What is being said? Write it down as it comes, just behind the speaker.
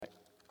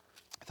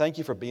Thank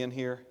you for being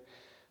here.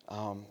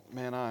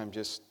 Man, I am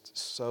just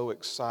so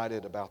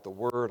excited about the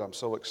Word. I'm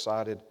so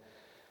excited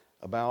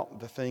about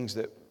the things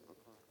that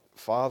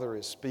Father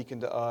is speaking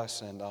to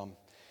us. And,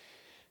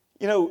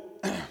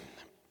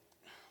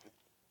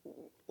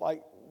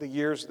 like the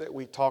years that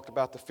we talked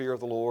about the fear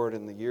of the Lord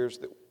and the years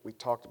that we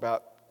talked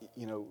about,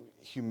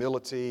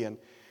 humility. And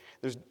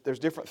there's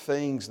different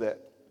things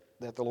that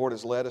the Lord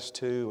has led us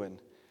to.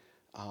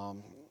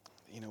 And,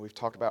 we've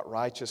talked about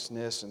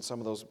righteousness and some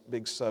of those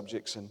big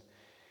subjects. And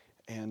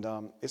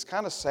it's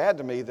kind of sad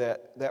to me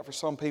that for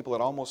some people it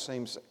almost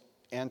seems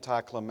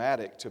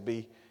anticlimactic to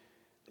be,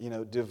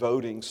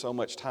 devoting so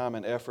much time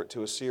and effort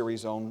to a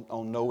series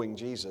on knowing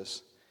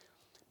Jesus.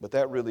 But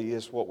that really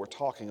is what we're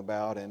talking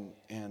about,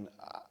 and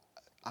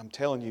I'm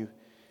telling you,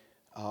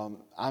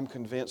 I'm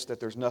convinced that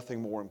there's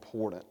nothing more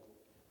important.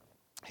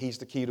 He's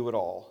the key to it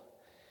all.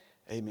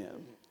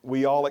 Amen.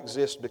 We all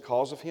exist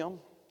because of Him.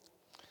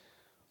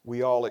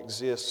 We all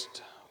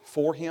exist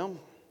for Him.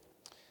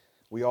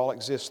 We all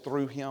exist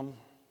through Him.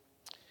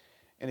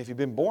 And if you've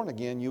been born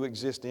again, you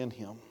exist in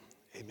Him.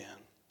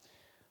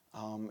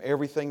 Amen.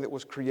 Everything that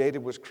was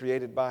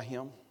created by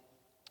Him.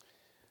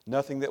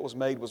 Nothing that was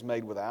made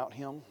without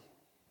Him.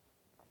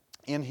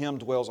 In Him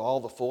dwells all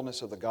the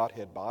fullness of the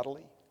Godhead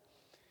bodily.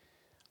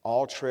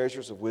 All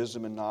treasures of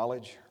wisdom and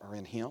knowledge are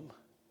in Him.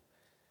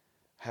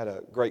 Had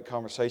a great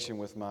conversation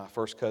with my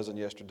first cousin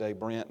yesterday,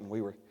 Brent, and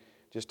we were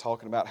just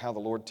talking about how the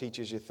Lord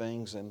teaches you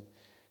things, and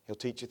He'll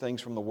teach you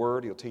things from the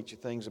Word. He'll teach you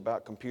things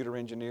about computer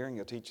engineering.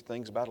 He'll teach you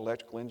things about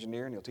electrical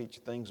engineering. He'll teach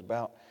you things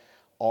about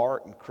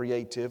art and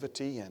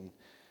creativity and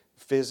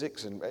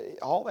physics and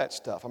all that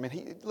stuff. I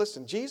mean,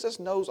 listen, Jesus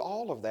knows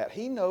all of that.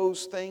 He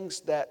knows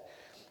things that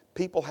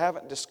people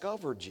haven't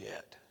discovered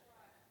yet.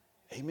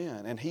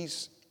 Amen. And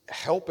He's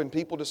helping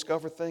people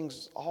discover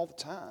things all the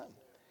time.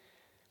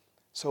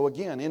 So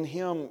again, in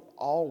Him,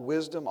 all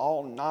wisdom,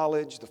 all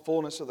knowledge, the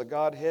fullness of the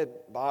Godhead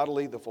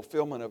bodily, the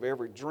fulfillment of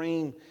every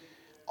dream,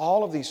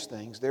 all of these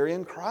things, they're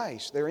in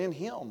Christ. They're in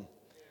Him.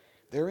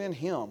 They're in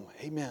Him.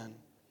 Amen.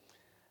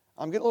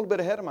 I'm getting a little bit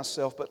ahead of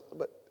myself,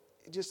 but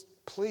just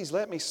please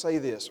let me say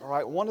this, all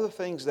right? One of the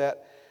things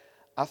that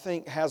I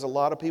think has a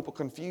lot of people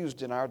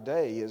confused in our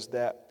day is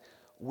that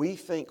we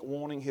think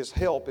wanting His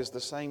help is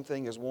the same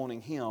thing as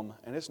wanting Him,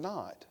 and it's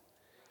not.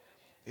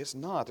 It's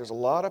not. There's a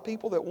lot of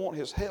people that want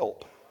His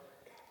help,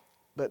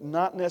 but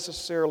not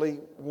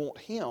necessarily want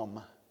Him.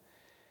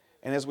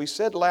 And as we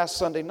said last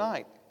Sunday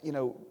night,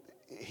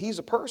 He's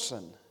a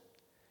person.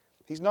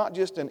 He's not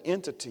just an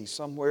entity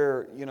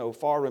somewhere,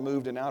 far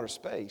removed in outer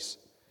space,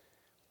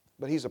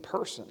 but He's a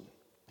person.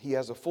 He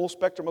has a full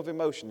spectrum of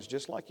emotions,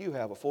 just like you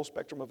have a full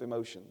spectrum of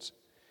emotions.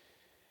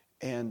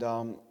 And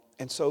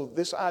so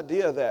this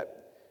idea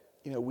that,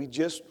 we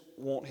just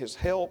want His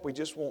help, we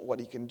just want what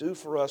He can do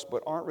for us,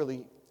 but aren't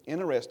really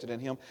interested in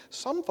Him.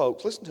 Some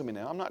folks, listen to me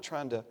now, I'm not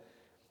trying to,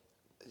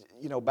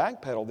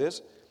 backpedal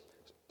this.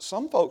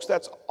 Some folks,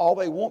 that's all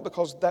they want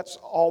because that's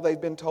all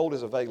they've been told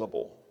is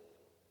available.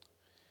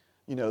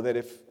 That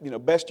if,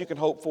 best you can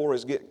hope for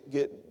is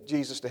get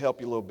Jesus to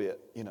help you a little bit,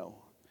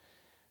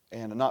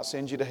 and not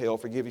send you to hell,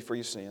 forgive you for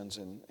your sins,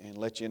 and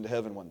let you into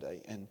heaven one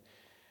day. And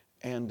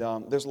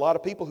there's a lot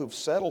of people who've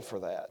settled for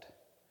that.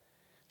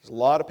 There's a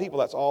lot of people,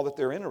 that's all that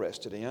they're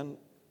interested in.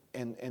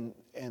 And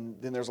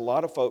then there's a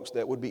lot of folks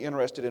that would be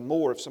interested in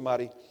more if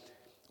somebody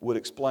would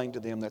explain to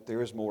them that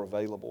there is more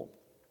available.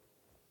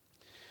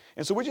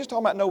 And so we're just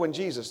talking about knowing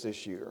Jesus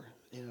this year.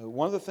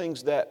 One of the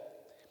things that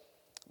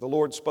the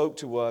Lord spoke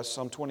to us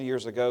some 20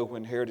 years ago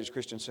when Heritage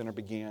Christian Center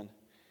began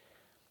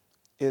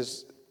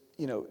is,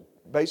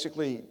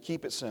 basically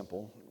keep it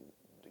simple.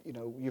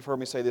 You've heard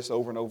me say this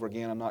over and over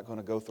again. I'm not going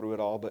to go through it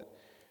all, but,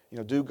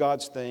 do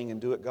God's thing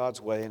and do it God's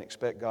way and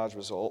expect God's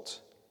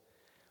results.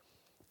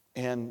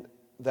 And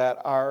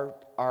that our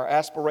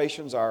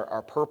aspirations,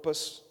 our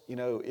purpose,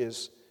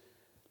 is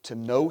to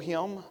know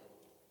Him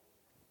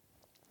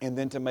and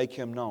then to make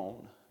Him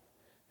known.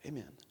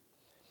 Amen.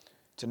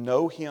 To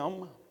know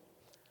Him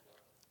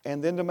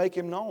and then to make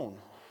Him known.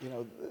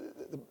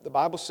 The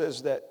Bible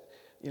says that,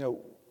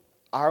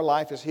 our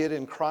life is hid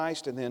in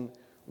Christ, and then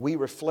we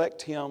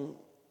reflect Him,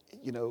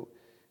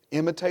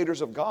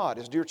 imitators of God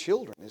as dear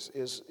children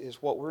is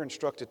what we're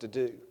instructed to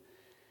do.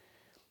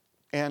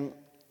 And,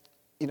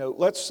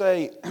 let's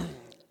say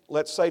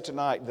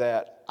tonight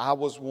that I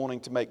was wanting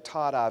to make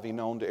Todd Ivy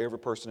known to every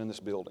person in this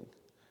building.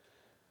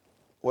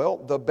 Well,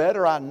 the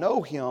better I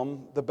know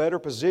Him, the better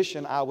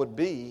position I would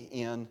be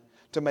in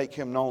to make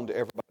Him known to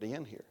everybody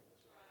in here.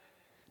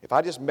 If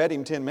I just met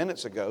Him 10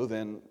 minutes ago,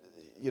 then,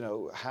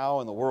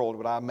 how in the world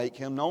would I make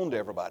Him known to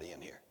everybody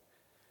in here?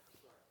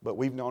 But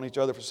we've known each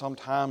other for some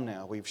time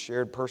now. We've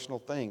shared personal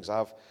things.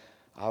 I've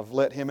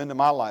let Him into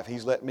my life.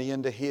 He's let me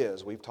into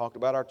His. We've talked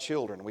about our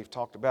children. We've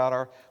talked about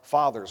our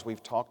fathers.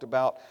 We've talked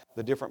about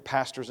the different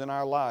pastors in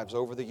our lives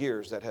over the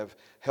years that have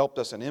helped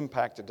us and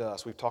impacted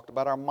us. We've talked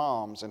about our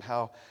moms and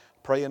how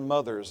praying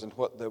mothers and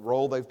what the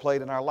role they've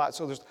played in our lives.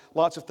 So there's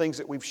lots of things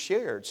that we've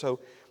shared. So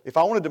if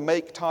I wanted to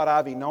make Todd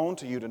Ivy known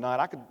to you tonight,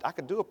 I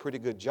could do a pretty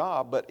good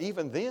job. But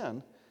even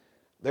then,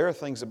 there are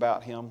things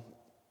about him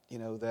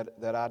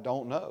that I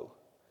don't know.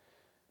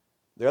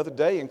 The other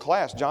day in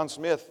class, John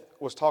Smith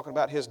was talking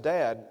about his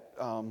dad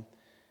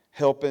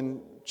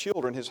helping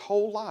children his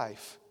whole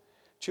life,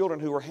 children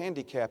who were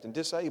handicapped and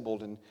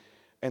disabled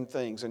and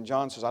things. And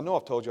John says, I know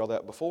I've told you all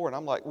that before. And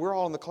I'm like, we're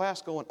all in the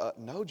class going,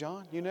 no,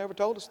 John, you never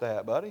told us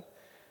that, buddy.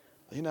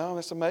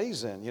 It's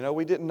amazing.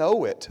 We didn't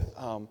know it.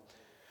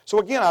 So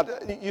again,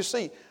 you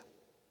see,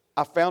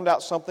 I found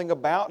out something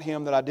about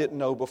him that I didn't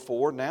know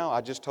before. Now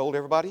I just told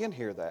everybody in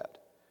here that.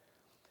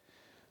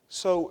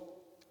 So,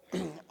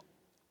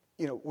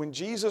 when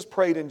Jesus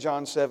prayed in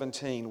John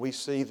 17, we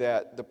see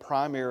that the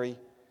primary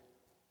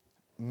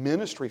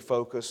ministry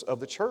focus of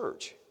the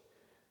church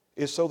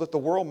is so that the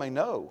world may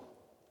know,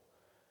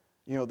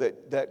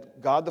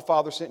 that God the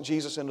Father sent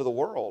Jesus into the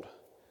world,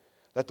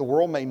 that the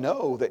world may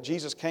know that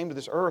Jesus came to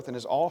this earth and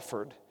has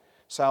offered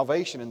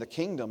salvation in the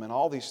kingdom and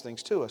all these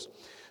things to us.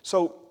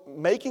 So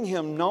making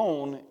Him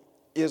known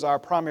is our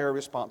primary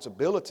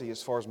responsibility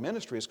as far as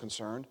ministry is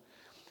concerned.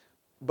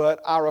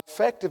 But our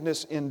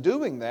effectiveness in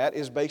doing that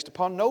is based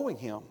upon knowing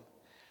Him.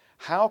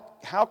 How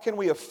can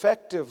we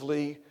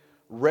effectively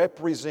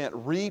represent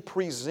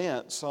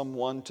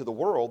someone to the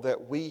world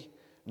that we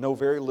know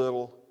very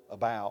little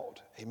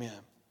about? Amen.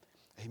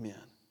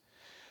 Amen.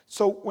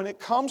 So when it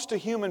comes to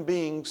human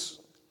beings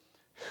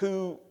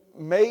who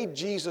made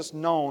Jesus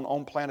known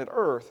on planet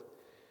Earth,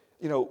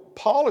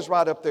 Paul is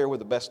right up there with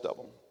the best of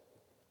them.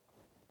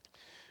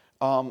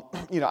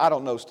 I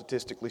don't know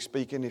statistically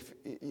speaking if,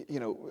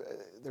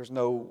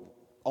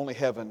 only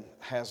heaven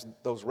has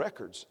those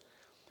records.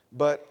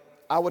 But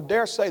I would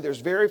dare say there's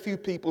very few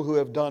people who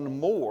have done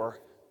more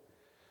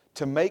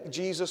to make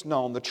Jesus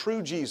known, the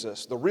true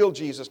Jesus, the real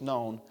Jesus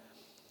known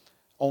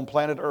on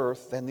planet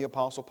Earth than the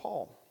Apostle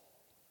Paul.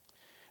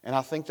 And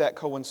I think that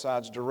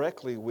coincides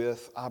directly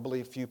with, I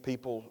believe, few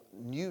people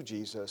knew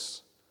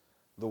Jesus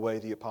the way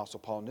the Apostle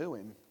Paul knew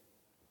Him,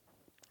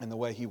 and the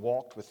way he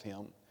walked with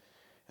Him,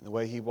 and the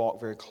way he walked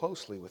very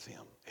closely with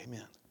Him.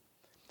 Amen.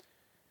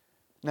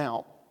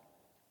 Now,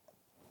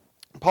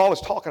 Paul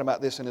is talking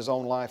about this in his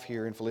own life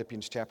here in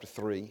Philippians chapter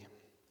 3,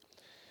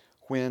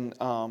 when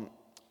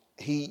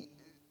he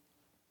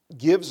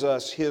gives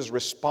us his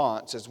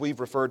response, as we've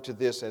referred to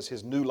this as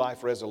his new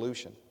life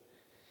resolution.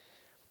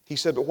 He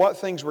said, but what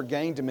things were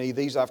gained to me,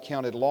 these I've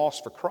counted loss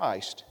for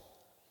Christ.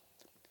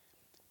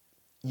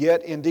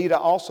 Yet indeed I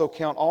also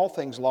count all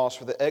things lost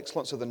for the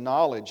excellence of the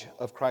knowledge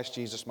of Christ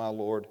Jesus my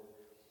Lord,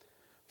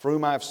 for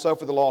whom I have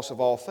suffered the loss of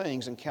all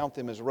things, and count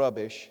them as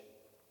rubbish,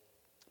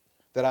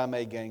 that I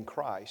may gain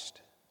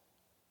Christ.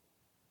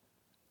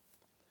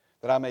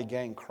 That I may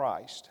gain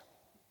Christ.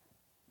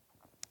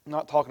 I'm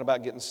not talking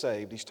about getting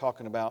saved. He's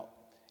talking about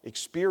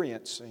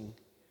experiencing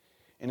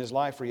in his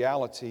life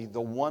reality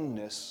the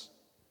oneness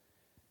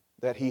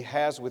that he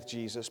has with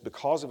Jesus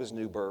because of his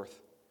new birth,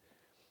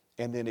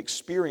 and then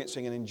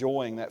experiencing and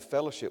enjoying that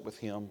fellowship with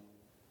Him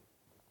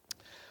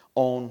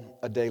on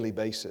a daily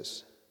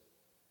basis.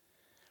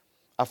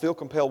 I feel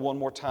compelled one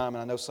more time,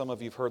 and I know some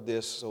of you have heard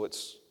this, so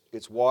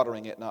it's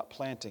watering it, not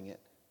planting it.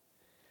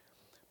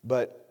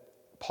 But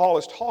Paul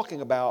is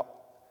talking about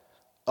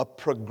a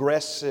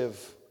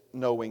progressive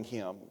knowing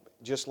Him,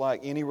 just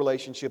like any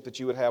relationship that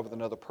you would have with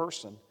another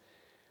person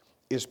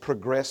is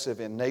progressive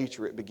in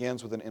nature. It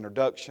begins with an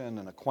introduction,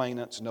 an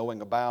acquaintance,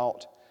 knowing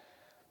about,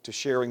 to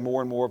sharing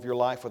more and more of your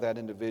life with that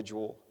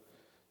individual,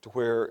 to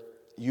where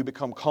you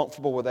become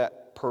comfortable with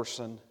that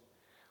person.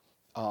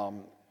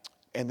 And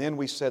then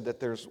we said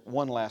that there's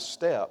one last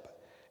step,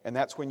 and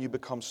that's when you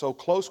become so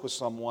close with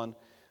someone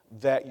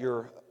that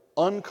you're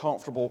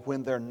uncomfortable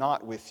when they're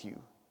not with you.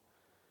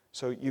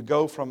 So you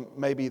go from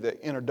maybe the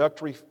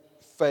introductory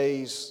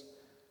phase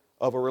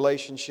of a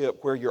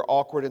relationship where you're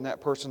awkward in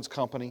that person's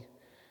company,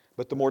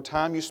 but the more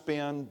time you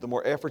spend, the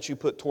more effort you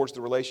put towards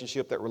the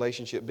relationship, that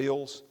relationship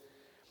builds.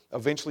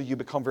 Eventually you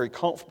become very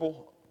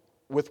comfortable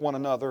with one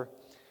another.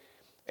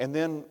 And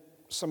then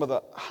some of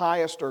the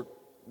highest or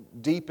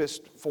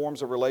deepest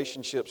forms of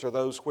relationships are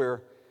those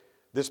where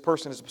this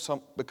person has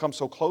become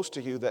so close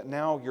to you that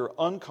now you're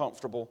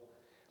uncomfortable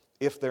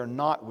if they're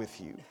not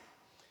with you.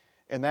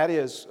 And that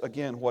is,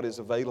 again, what is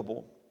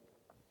available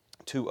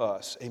to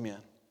us. Amen.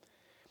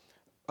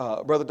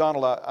 Brother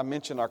Donald, I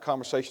mentioned our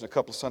conversation a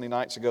couple of Sunday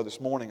nights ago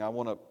this morning. I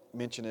want to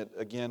mention it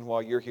again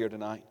while you're here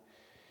tonight.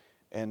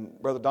 And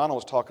Brother Donald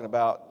was talking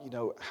about,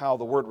 how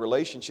the word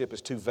relationship is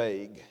too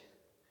vague.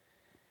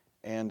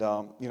 And,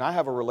 I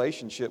have a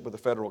relationship with the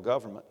federal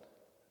government.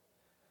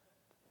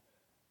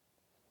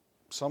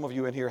 Some of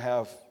you in here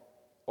have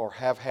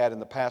had in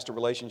the past a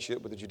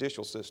relationship with the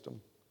judicial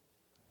system.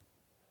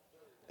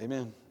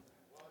 Amen.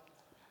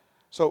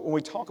 So when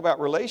we talk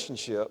about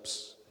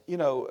relationships,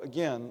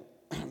 again,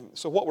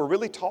 so what we're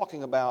really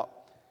talking about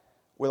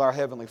with our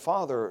Heavenly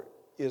Father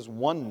is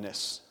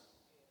oneness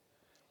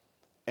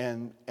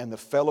and the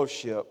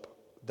fellowship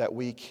that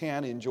we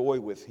can enjoy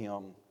with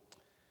Him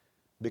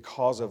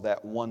because of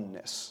that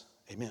oneness.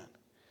 Amen.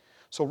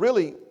 So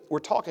really, we're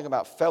talking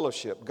about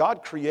fellowship.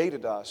 God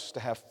created us to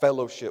have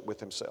fellowship with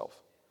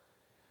Himself.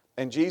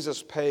 And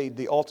Jesus paid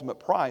the ultimate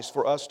price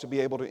for us to be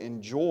able to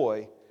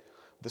enjoy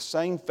the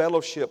same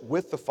fellowship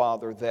with the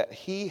Father that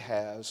He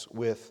has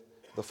with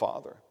the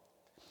Father.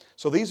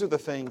 So these are the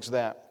things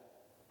that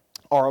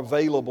are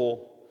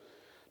available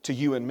to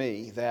you and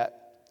me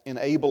that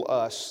enable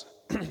us,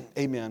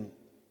 amen,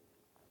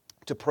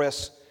 to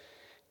press,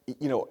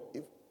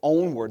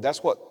 onward.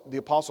 That's what the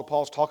Apostle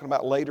Paul's talking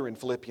about later in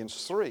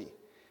Philippians 3,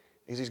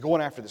 is he's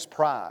going after this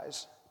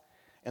prize.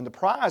 And the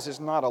prize is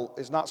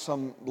not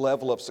some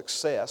level of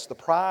success. The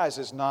prize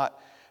is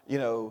not,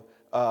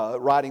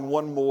 writing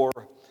one more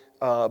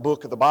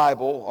book of the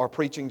Bible or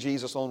preaching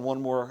Jesus on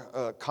one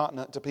more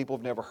continent to people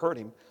who've never heard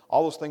Him.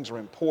 All those things are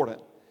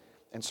important.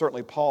 And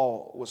certainly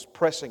Paul was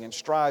pressing and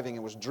striving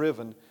and was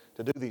driven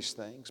to do these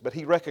things. But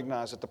he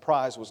recognized that the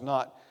prize was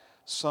not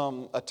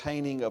some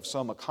attaining of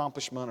some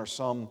accomplishment or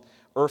some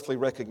earthly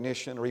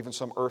recognition or even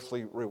some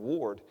earthly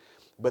reward,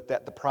 but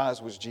that the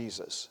prize was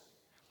Jesus.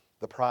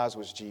 The prize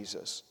was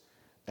Jesus,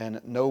 and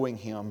knowing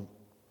Him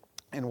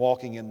and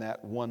walking in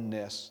that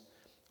oneness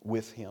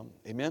with Him.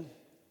 Amen?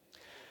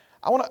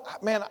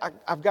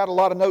 I've got a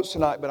lot of notes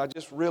tonight, but I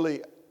just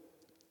really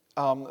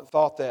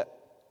thought that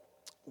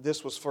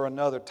this was for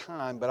another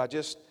time, but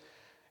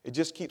it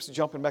just keeps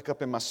jumping back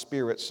up in my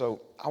spirit.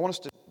 So I want us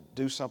to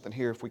do something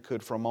here, if we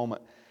could, for a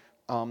moment.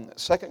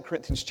 2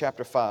 Corinthians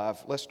chapter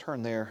 5, let's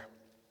turn there,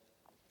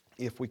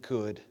 if we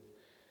could.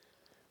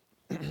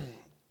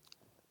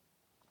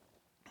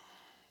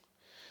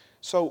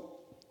 So,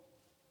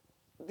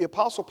 the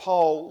Apostle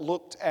Paul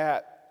looked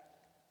at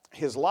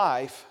his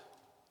life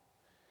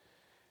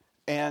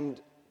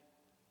and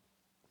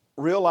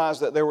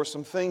realized that there were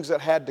some things that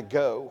had to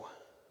go.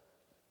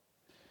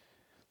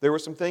 There were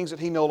some things that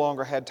he no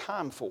longer had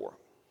time for.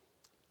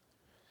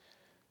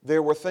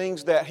 There were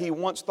things that he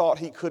once thought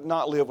he could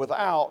not live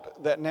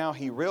without that now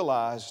he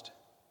realized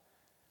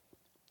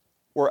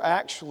were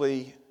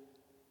actually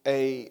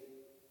a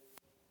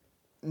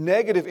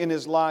negative in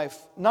his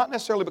life, not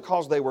necessarily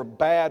because they were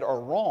bad or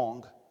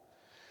wrong,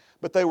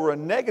 but they were a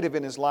negative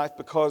in his life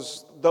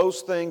because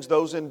those things,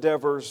 those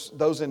endeavors,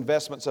 those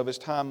investments of his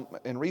time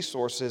and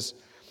resources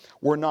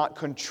were not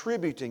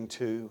contributing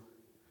to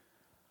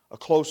a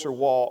closer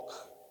walk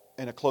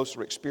and a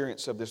closer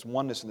experience of this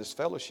oneness and this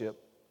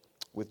fellowship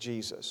with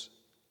Jesus.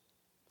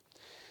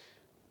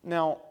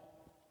 Now,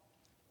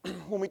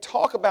 when we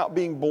talk about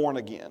being born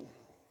again,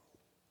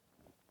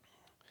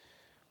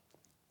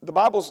 the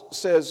Bible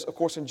says, of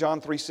course, in John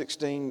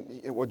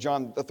 3:16, or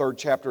John the 3rd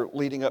chapter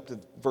leading up to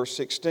verse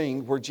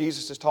 16, where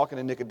Jesus is talking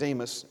to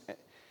Nicodemus,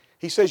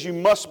 He says, you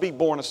must be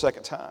born a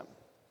second time.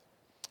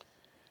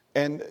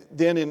 And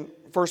then in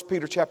 1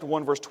 Peter chapter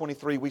 1, verse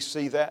 23, we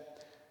see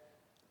that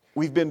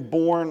we've been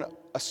born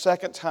a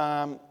second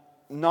time,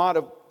 not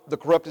of the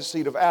corrupted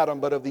seed of Adam,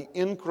 but of the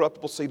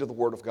incorruptible seed of the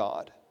Word of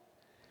God.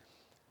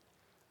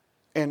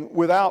 And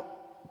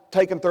without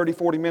taking 30,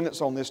 40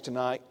 minutes on this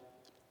tonight,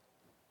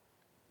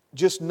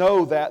 just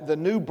know that the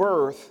new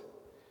birth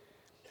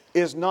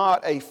is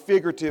not a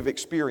figurative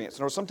experience.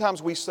 You know,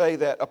 sometimes we say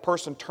that a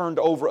person turned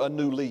over a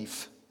new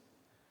leaf.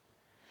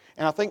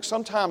 And I think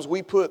sometimes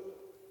we put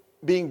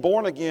being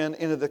born again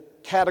into the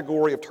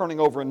category of turning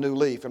over a new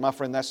leaf. And my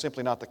friend, that's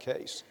simply not the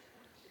case.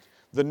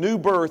 The new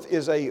birth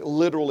is a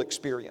literal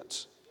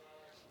experience.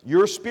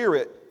 Your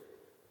spirit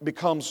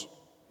becomes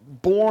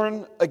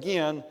born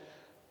again.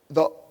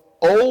 The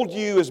old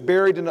you is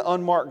buried in an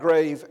unmarked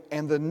grave,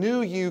 and the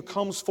new you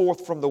comes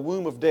forth from the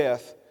womb of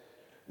death,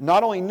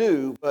 not only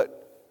new, but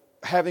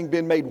having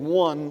been made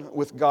one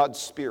with God's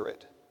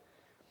Spirit.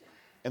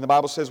 And the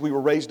Bible says we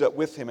were raised up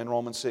with Him in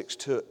Romans 6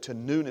 to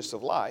newness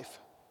of life.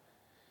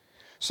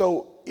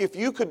 So if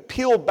you could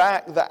peel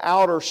back the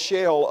outer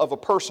shell of a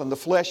person, the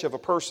flesh of a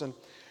person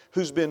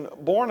who's been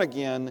born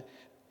again,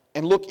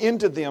 and look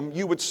into them,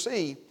 you would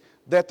see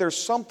that there's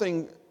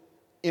something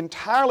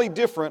entirely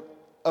different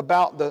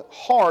about the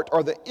heart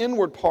or the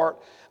inward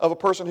part of a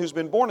person who's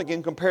been born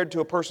again compared to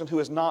a person who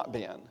has not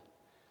been.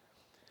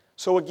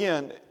 So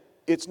again,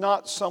 it's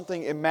not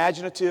something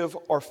imaginative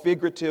or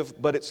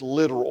figurative, but it's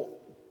literal.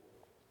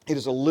 It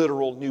is a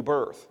literal new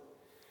birth.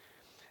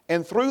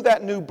 And through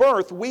that new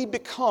birth, we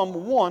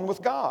become one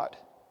with God.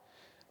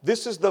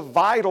 This is the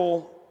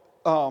the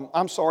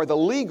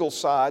legal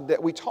side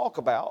that we talk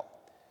about.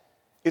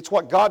 It's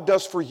what God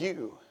does for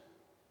you.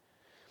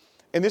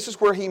 And this is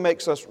where He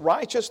makes us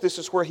righteous. This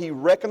is where He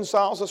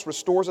reconciles us,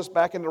 restores us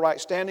back into right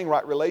standing,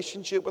 right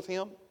relationship with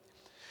Him.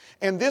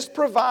 And this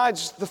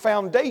provides the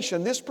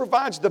foundation. This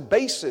provides the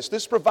basis.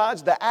 This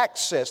provides the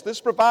access.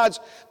 This provides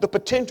the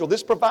potential.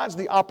 This provides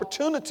the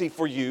opportunity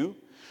for you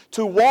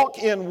to walk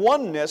in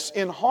oneness,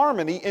 in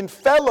harmony, in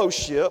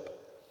fellowship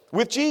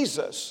with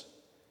Jesus.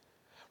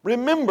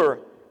 Remember,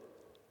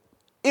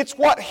 it's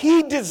what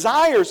He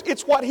desires.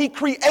 It's what He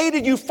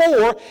created you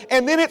for,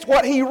 and then it's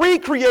what He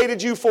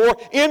recreated you for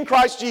in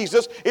Christ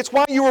Jesus. It's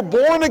why you were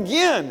born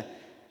again,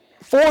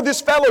 for this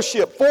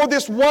fellowship, for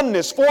this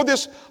oneness, for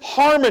this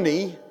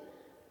harmony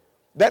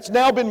that's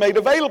now been made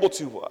available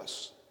to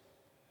us.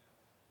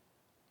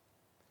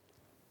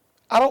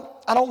 I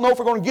don't know if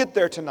we're going to get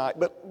there tonight,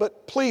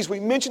 but please, we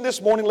mentioned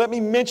this morning, let me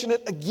mention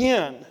it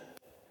again.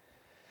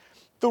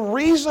 The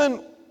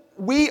reason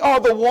we are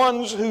the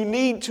ones who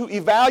need to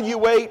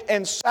evaluate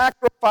and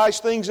sacrifice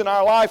things in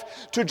our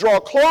life to draw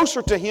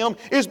closer to Him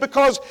is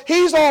because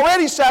He's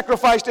already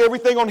sacrificed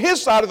everything on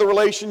His side of the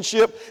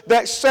relationship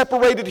that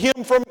separated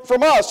Him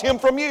from us, Him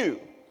from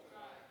you.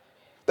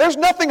 There's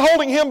nothing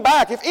holding Him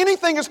back. If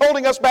anything is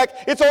holding us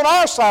back, it's on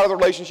our side of the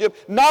relationship,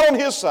 not on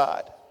His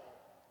side.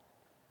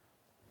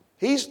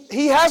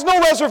 He has no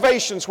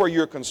reservations where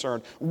you're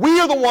concerned. We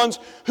are the ones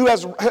who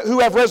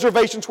have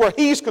reservations where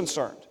He's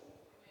concerned.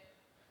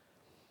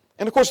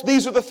 And of course,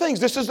 these are the things.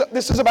 This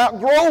is about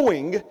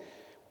growing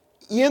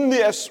in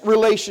this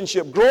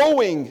relationship,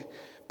 growing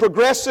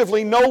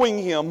progressively, knowing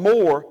Him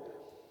more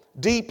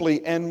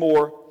deeply and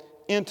more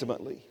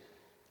intimately.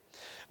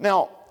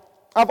 Now,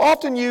 I've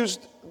often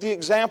used the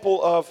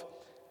example of,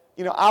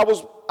 I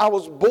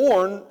was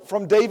born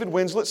from David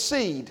Winslet's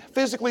seed,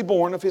 physically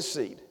born of his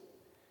seed.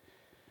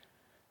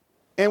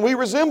 And we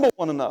resemble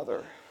one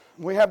another.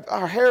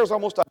 Our hair is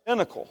almost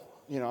identical.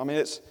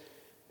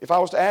 If I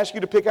was to ask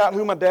you to pick out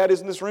who my dad is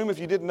in this room, if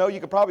you didn't know,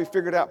 you could probably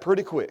figure it out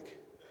pretty quick,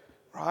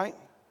 right?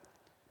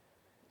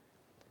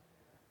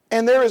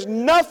 And there is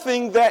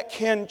nothing that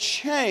can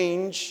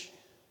change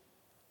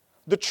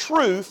the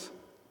truth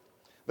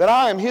that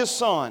I am His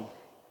son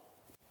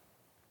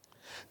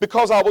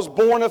because I was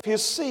born of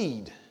His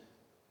seed.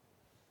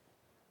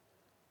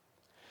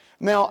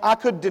 Now, I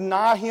could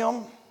deny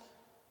Him.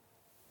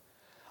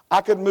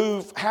 I could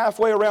move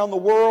halfway around the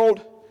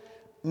world,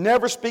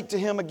 never speak to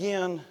Him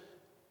again.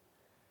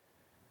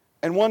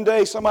 And one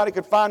day somebody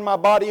could find my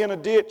body in a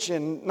ditch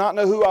and not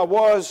know who I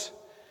was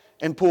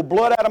and pull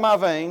blood out of my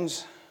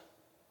veins,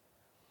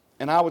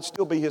 and I would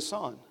still be His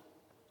son.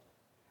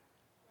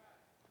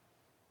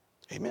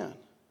 Amen.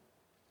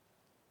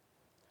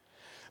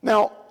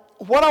 Now,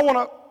 what I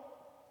want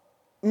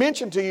to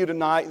mention to you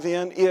tonight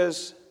then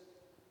is,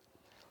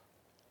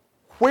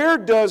 where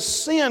does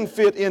sin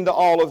fit into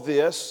all of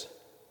this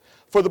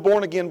for the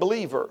born-again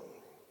believer?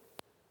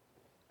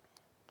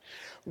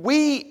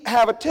 We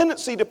have a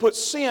tendency to put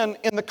sin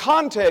in the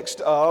context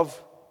of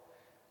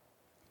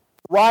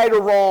right or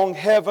wrong,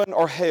 heaven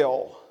or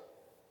hell.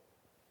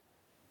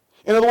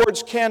 In other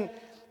words, can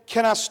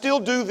I still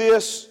do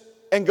this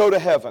and go to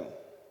heaven?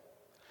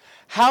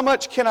 How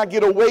much can I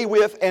get away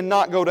with and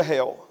not go to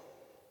hell?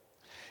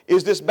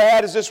 Is this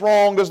bad? Is this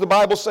wrong? Does the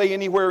Bible say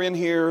anywhere in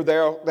here,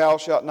 thou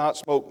shalt not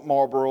smoke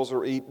Marlboros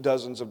or eat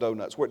dozens of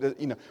donuts?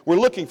 We're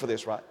looking for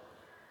this, right?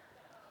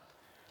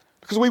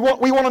 Because we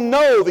want to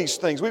know these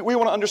things. We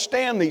want to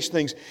understand these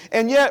things.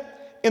 And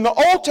yet, in the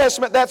Old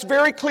Testament, that's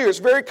very clear. It's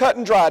very cut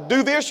and dry.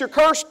 Do this, you're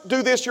cursed.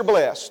 Do this, you're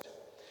blessed.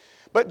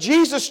 But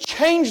Jesus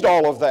changed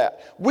all of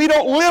that. We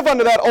don't live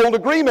under that old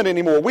agreement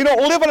anymore. We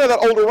don't live under that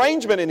old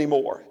arrangement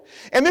anymore.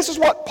 And this is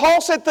what Paul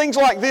said, things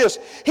like this.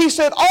 He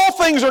said, all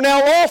things are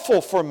now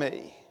lawful for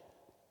me.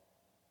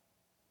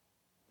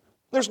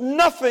 There's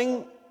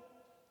nothing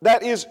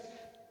that is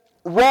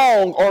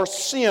wrong or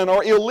sin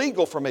or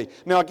illegal for me.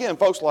 Now again,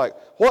 folks are like,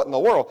 what in the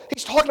world?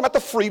 He's talking about the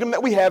freedom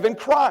that we have in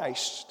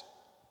Christ.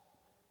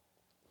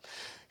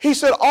 He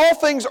said all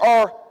things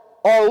are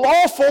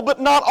lawful,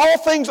 but not all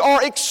things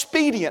are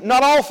expedient.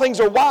 Not all things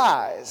are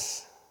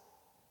wise.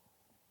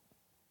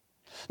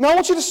 Now I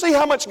want you to see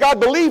how much God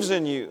believes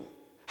in you,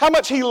 how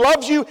much He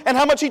loves you, and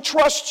how much He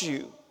trusts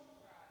you.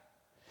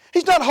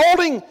 He's not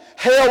holding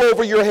hell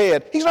over your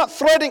head. He's not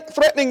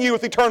threatening you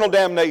with eternal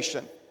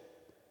damnation.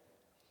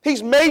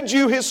 He's made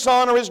you His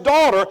son or His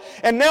daughter,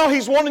 and now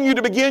He's wanting you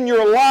to begin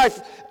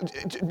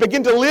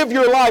to live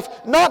your life,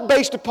 not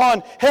based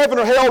upon heaven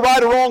or hell,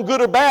 right or wrong,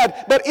 good or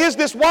bad, but is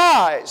this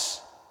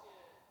wise?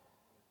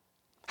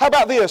 How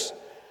about this?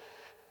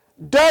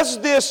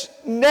 Does this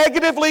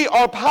negatively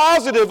or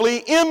positively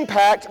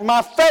impact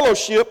my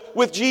fellowship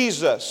with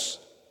Jesus?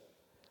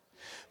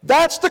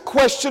 That's the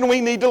question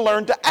we need to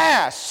learn to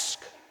ask.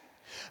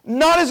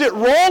 Not is it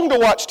wrong to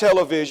watch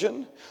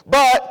television,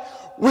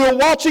 but will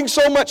watching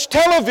so much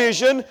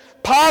television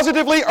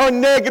positively or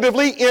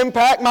negatively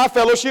impact my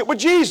fellowship with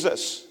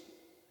Jesus?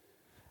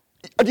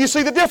 Do you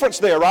see the difference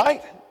there,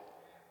 right?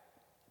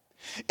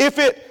 If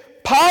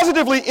it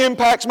positively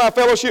impacts my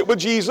fellowship with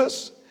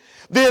Jesus,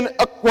 then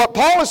what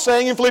Paul is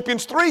saying in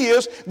Philippians 3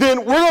 is,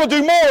 then we're going to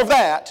do more of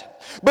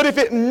that. But if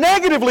it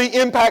negatively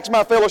impacts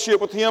my fellowship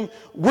with Him,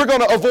 we're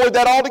going to avoid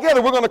that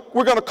altogether. We're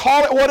going to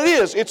call it what it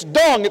is. It's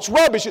dung, it's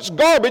rubbish, it's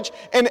garbage,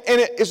 and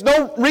it's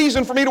no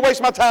reason for me to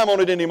waste my time on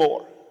it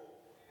anymore.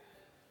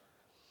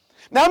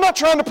 Now, I'm not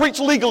trying to preach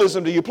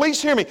legalism to you. Please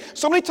hear me.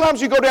 So many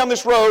times you go down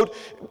this road,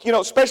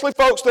 especially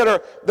folks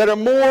that are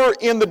more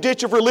in the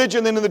ditch of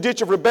religion than in the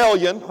ditch of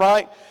rebellion,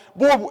 right?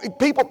 Boy,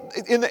 people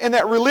in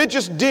that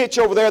religious ditch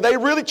over there, they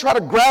really try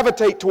to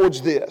gravitate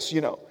towards this,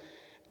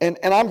 And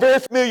I'm very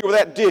familiar with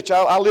that ditch.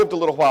 I lived a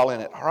little while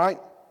in it, all right?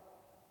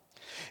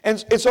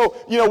 And so,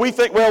 we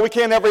think, well, we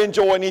can't ever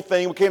enjoy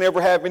anything. We can't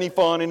ever have any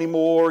fun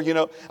anymore.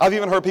 I've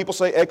even heard people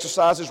say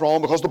exercise is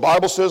wrong because the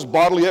Bible says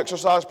bodily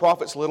exercise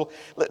profits little.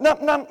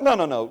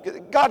 No.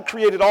 God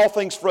created all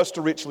things for us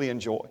to richly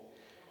enjoy.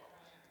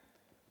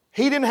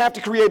 He didn't have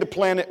to create a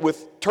planet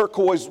with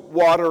turquoise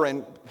water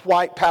and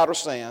white powder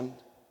sand.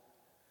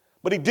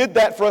 But He did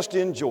that for us to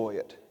enjoy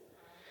it.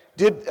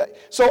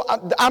 So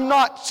I'm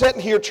not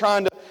sitting here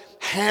trying to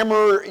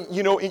hammer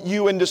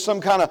you into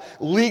some kind of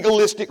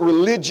legalistic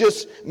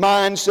religious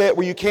mindset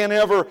where you can't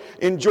ever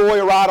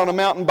enjoy a ride on a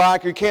mountain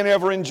bike, or you can't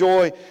ever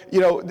enjoy,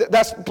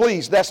 that's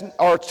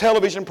our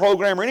television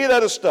program or any of that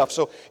other stuff.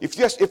 So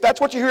if that's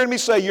what you're hearing me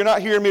say, you're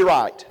not hearing me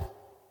right.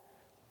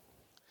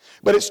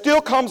 But it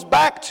still comes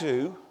back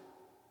to,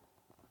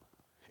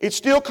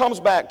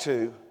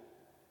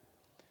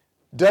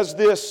 does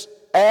this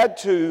add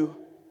to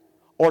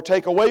or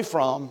take away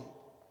from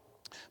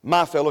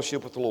my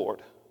fellowship with the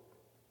Lord?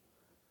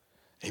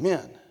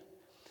 Amen.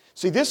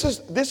 See, this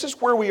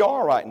is where we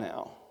are right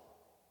now.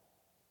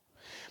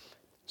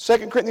 2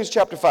 Corinthians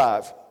chapter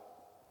 5.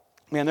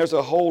 Man, there's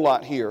a whole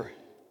lot here.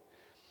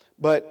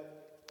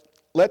 But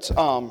let's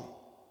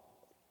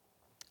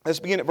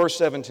begin at verse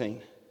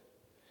 17.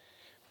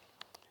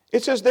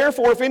 It says,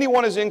 "Therefore, if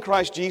anyone is in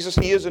Christ Jesus,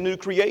 he is a new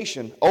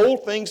creation.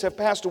 Old things have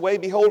passed away.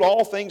 Behold,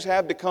 all things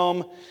have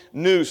become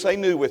new." Say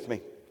new with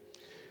me.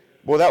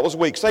 Boy, that was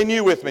weak. Say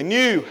new with me.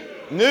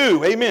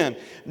 New. Amen.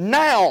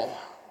 Now,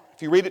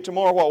 if you read it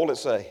tomorrow, what will it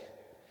say?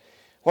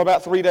 What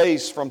about 3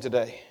 days from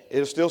today?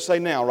 It'll still say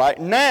now, right?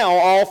 Now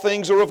all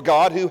things are of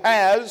God, who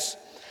has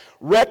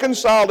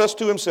reconciled us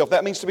to Himself.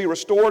 That means to be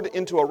restored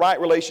into a right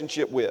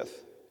relationship with.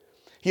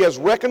 He has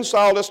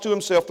reconciled us to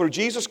Himself through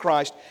Jesus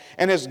Christ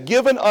and has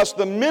given us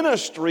the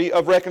ministry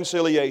of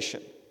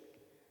reconciliation.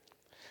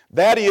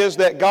 That is,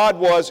 that God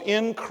was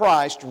in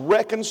Christ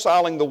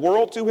reconciling the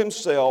world to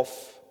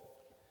Himself.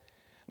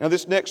 Now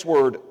this next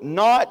word,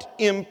 not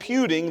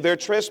imputing their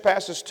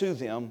trespasses to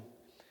them,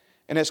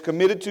 and has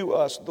committed to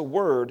us the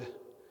word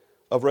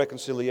of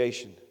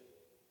reconciliation.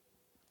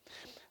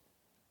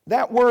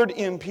 That word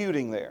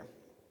imputing there,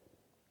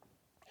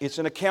 it's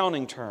an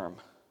accounting term.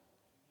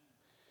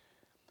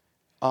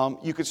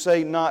 You could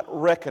say not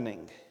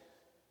reckoning.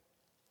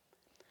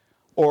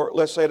 Or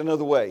let's say it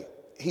another way.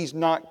 He's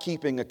not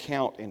keeping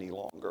account any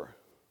longer.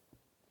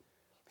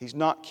 He's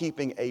not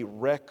keeping a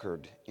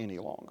record any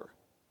longer.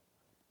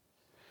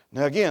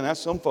 Now again, that's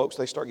some folks,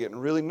 they start getting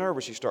really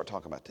nervous you start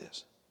talking about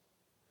this.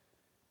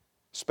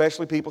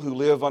 Especially people who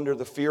live under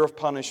the fear of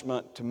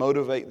punishment to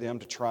motivate them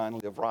to try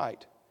and live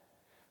right,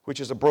 which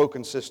is a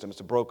broken system.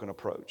 It's a broken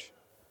approach.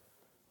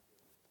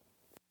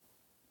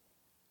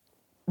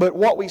 But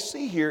what we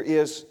see here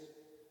is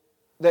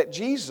that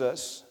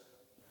Jesus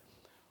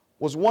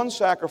was one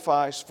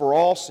sacrifice for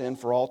all sin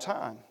for all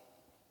time.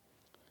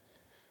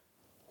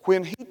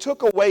 When He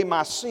took away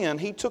my sin,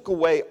 He took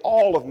away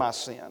all of my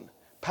sin,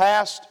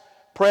 past,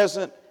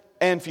 present,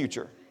 and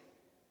future.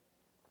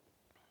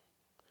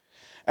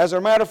 As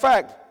a matter of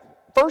fact,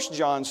 1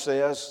 John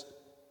says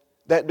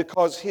that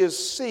because His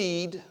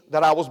seed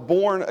that I was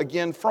born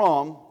again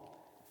from,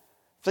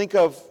 think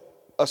of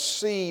a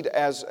seed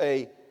as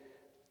a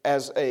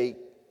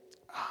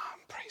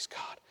praise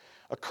God,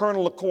 a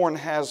kernel of corn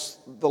has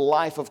the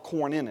life of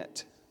corn in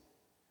it.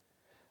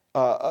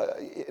 In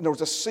other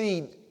words, a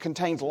seed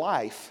contains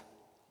life.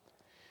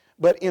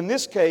 But in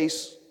this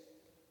case,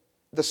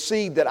 the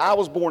seed that I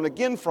was born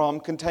again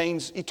from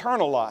contains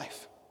eternal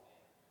life.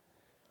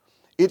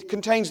 It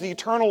contains the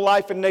eternal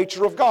life and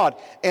nature of God.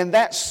 And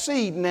that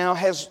seed now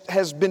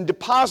has been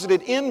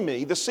deposited in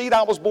me. The seed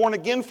I was born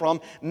again from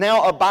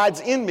now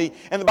abides in me.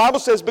 And the Bible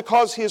says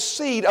because His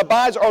seed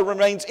abides or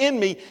remains in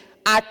me,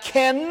 I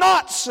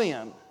cannot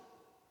sin.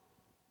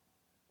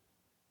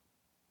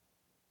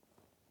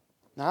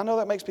 Now I know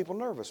that makes people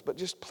nervous, but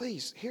just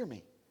please hear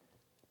me.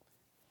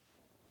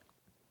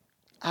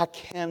 I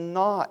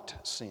cannot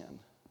sin.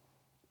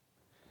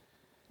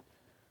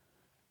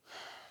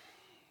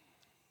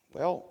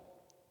 Well,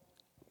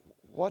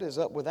 what is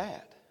up with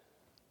that?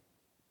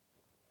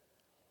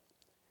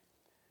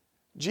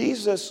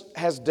 Jesus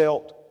has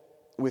dealt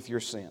with your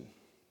sin.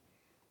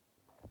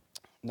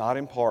 Not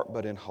in part,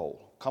 but in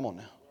whole. Come on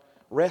now.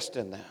 Rest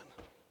in that.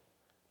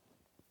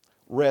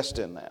 Rest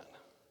in that.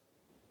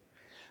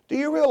 Do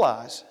you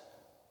realize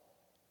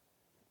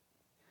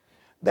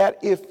that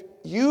if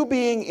you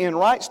being in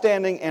right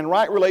standing and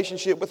right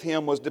relationship with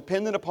Him was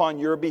dependent upon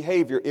your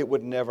behavior, it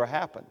would never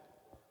happen?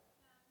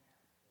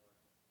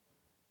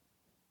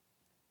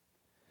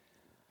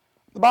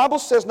 The Bible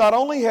says not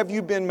only have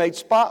you been made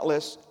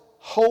spotless,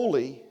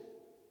 holy,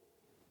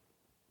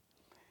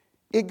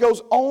 it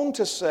goes on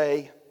to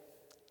say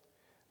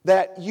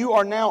that you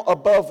are now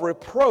above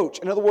reproach.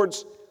 In other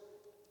words,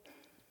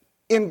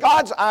 in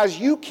God's eyes,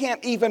 you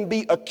can't even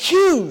be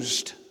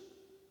accused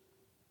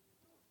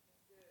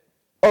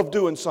of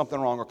doing something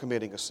wrong or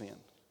committing a sin.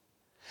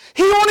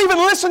 He won't even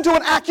listen to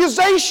an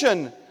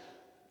accusation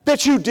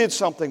that you did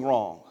something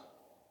wrong.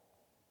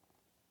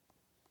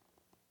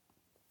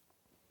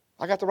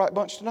 I got the right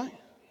bunch tonight?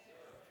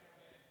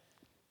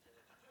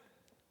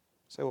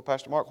 Say, well,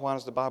 Pastor Mark, why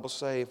does the Bible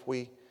say if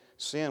we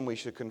sin, we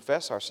should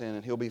confess our sin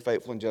and He'll be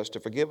faithful and just to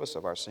forgive us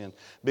of our sin?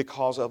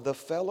 Because of the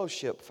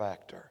fellowship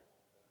factor.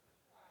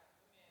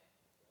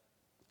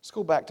 Let's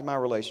go back to my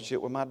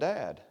relationship with my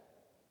dad.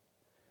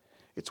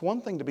 It's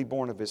one thing to be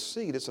born of his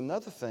seed. It's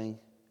another thing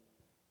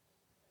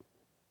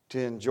to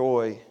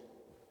enjoy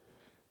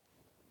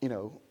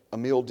a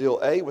meal deal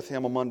A with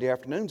him on Monday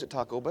afternoons at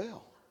Taco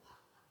Bell.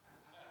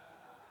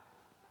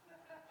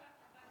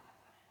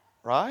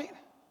 Right?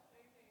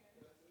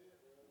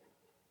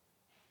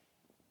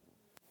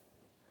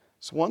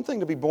 It's one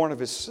thing to be born of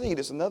his seed.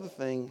 It's another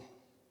thing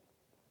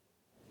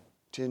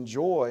to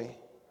enjoy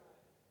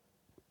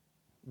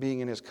being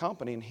in his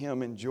company and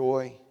him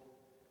enjoy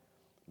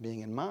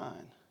being in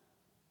mine.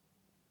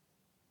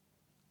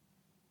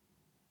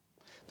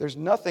 There's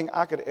nothing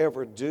I could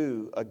ever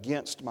do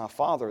against my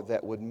Father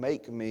that would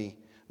make me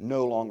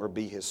no longer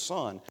be his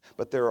son.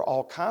 But there are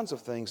all kinds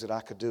of things that I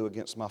could do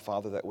against my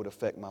Father that would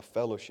affect my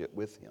fellowship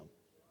with him.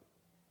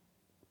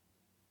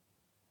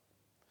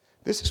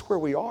 This is where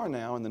we are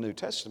now in the New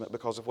Testament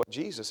because of what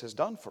Jesus has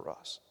done for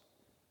us.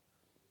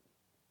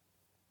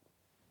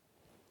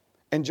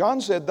 And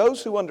John said,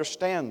 those who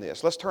understand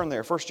this, let's turn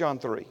there, 1 John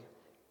 3.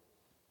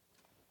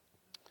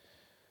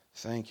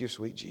 Thank you,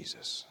 sweet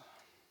Jesus.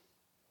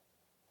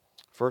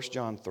 1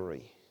 John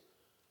 3.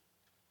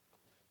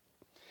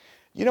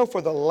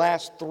 For the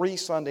last 3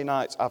 Sunday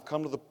nights, I've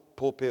come to the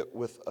pulpit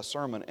with a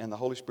sermon and the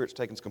Holy Spirit's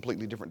taken a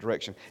completely different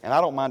direction. And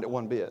I don't mind it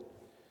one bit.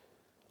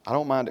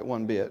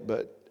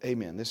 But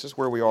amen. This is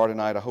where we are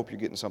tonight. I hope you're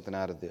getting something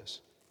out of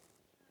this.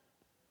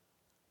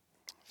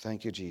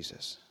 Thank you,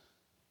 Jesus.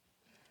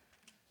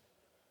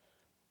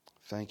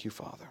 Thank you,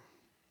 Father.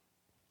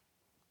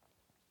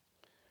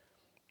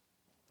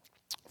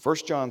 1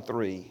 John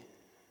 3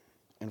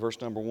 and verse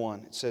number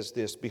 1, it says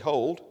this,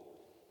 Behold.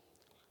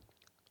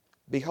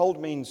 Behold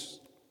means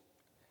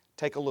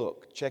take a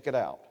look, check it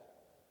out.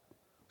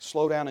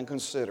 Slow down and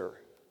consider.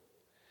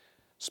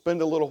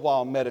 Spend a little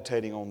while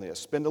meditating on this.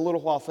 Spend a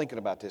little while thinking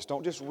about this.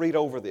 Don't just read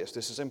over this.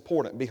 This is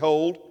important.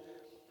 Behold,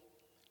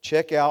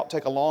 check out,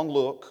 take a long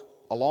look,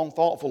 a long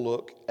thoughtful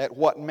look at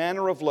what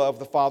manner of love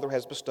the Father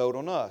has bestowed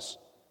on us,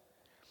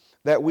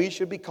 that we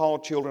should be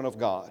called children of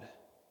God.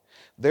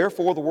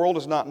 Therefore, the world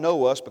does not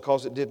know us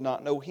because it did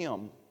not know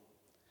Him.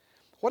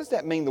 What does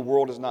that mean, the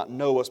world does not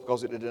know us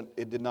because it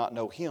did not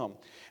know Him?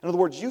 In other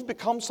words, you've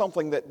become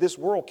something that this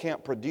world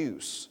can't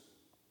produce.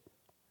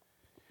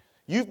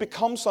 You've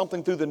become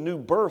something through the new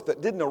birth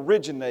that didn't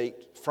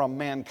originate from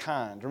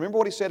mankind. Remember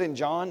what He said in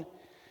John?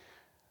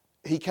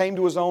 He came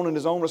to His own, and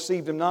His own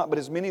received Him not, but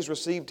as many as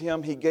received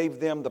Him, He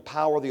gave them the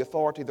power, the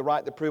authority, the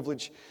right, the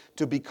privilege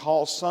to be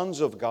called sons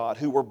of God,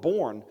 who were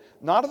born,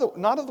 not of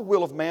the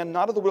will of man,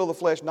 not of the will of the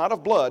flesh, not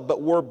of blood,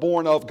 but were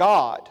born of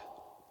God.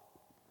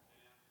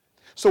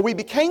 So we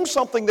became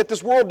something that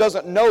this world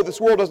doesn't know,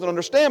 this world doesn't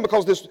understand,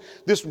 because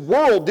this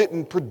world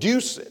didn't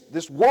produce it.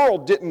 This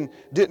world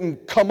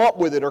didn't come up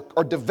with it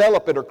or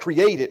develop it or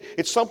create it.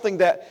 It's something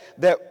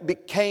that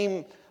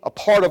became a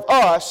part of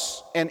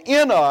us and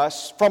in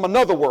us from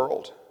another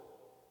world.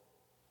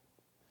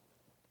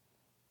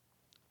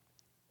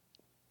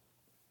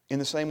 In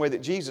the same way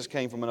that Jesus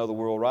came from another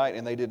world, right?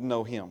 And they didn't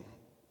know Him.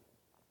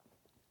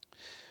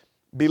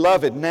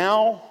 Beloved,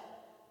 now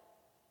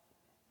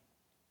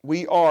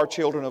we are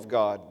children of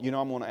God. I'm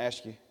going to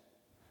ask you.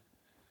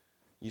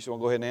 You just want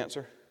to go ahead and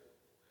answer?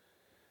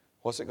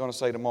 What's it going to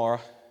say tomorrow?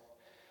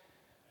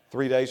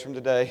 3 days from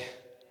today?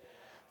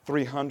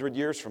 300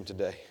 years from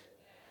today?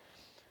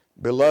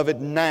 Beloved,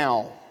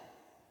 now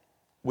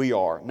we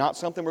are. Not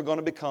something we're going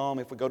to become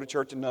if we go to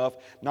church enough.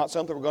 Not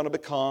something we're going to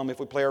become if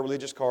we play our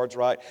religious cards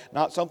right.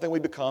 Not something we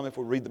become if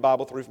we read the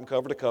Bible through from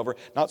cover to cover.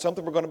 Not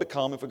something we're going to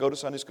become if we go to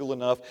Sunday school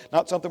enough.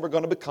 Not something we're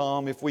going to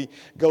become if we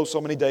go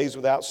so many days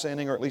without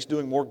sinning, or at least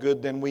doing more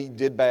good than we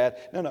did bad.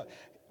 No.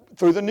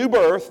 Through the new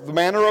birth, the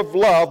manner of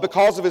love,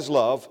 because of His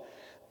love,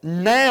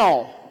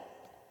 now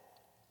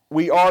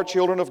we are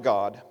children of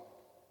God.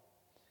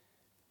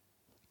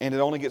 And it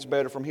only gets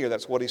better from here.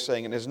 That's what He's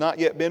saying. And it has not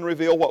yet been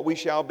revealed what we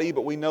shall be,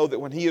 but we know that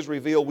when He is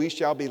revealed, we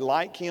shall be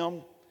like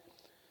Him,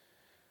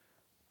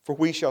 for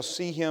we shall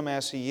see Him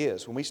as He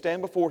is. When we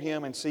stand before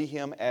Him and see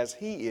Him as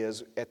He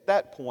is, at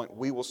that point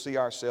we will see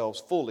ourselves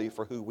fully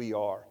for who we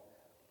are.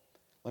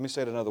 Let me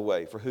say it another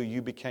way. For who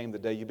you became the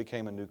day you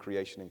became a new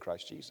creation in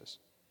Christ Jesus.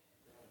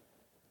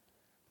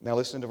 Now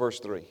listen to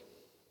verse 3.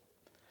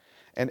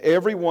 And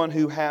everyone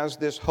who has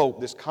this hope,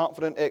 this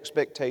confident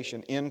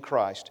expectation in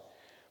Christ,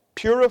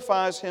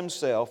 purifies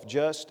himself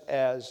just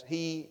as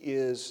He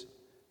is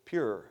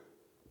pure.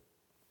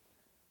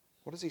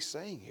 What is he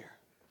saying here?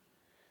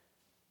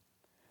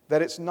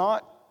 That it's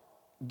not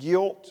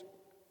guilt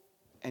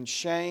and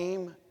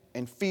shame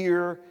and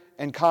fear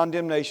and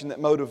condemnation that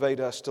motivate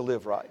us to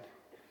live right.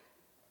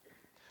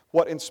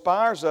 What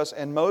inspires us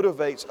and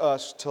motivates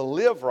us to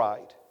live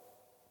right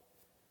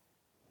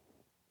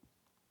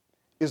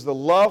is the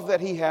love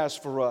that He has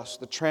for us,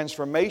 the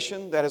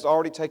transformation that has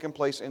already taken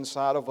place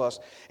inside of us,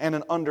 and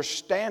an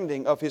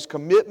understanding of His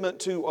commitment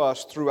to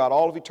us throughout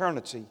all of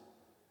eternity,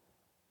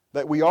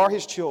 that we are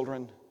His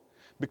children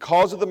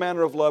because of the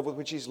manner of love with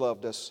which He's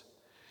loved us,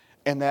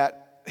 and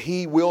that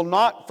He will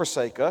not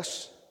forsake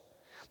us,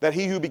 that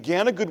He who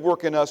began a good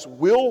work in us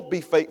will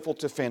be faithful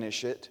to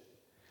finish it.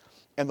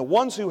 And the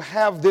ones who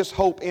have this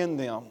hope in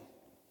them,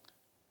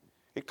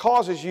 it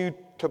causes you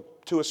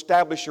to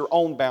establish your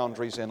own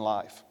boundaries in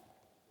life.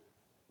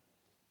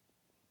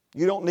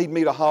 You don't need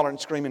me to holler and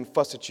scream and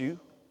fuss at you.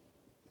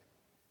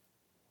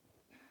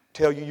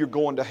 Tell you you're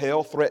going to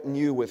hell, threaten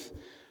you with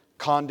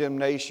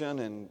condemnation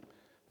and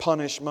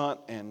punishment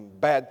and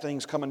bad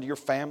things coming to your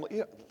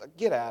family.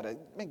 Get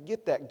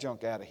that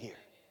junk out of here.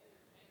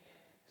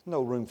 There's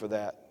no room for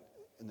that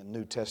in the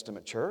New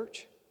Testament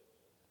church.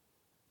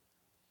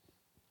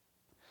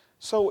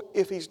 So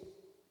if he's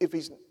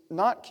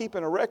not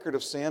keeping a record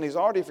of sin, he's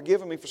already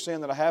forgiven me for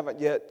sin that I haven't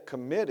yet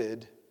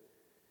committed.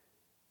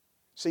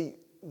 See,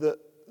 the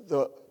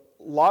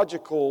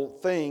logical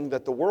thing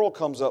that the world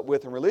comes up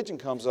with and religion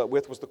comes up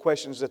with was the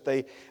questions that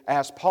they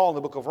asked Paul in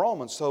the book of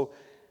Romans. So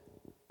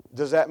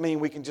does that mean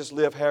we can just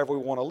live however we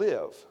want to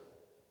live?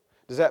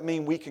 Does that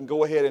mean we can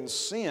go ahead and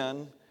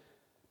sin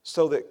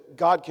so that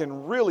God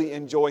can really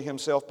enjoy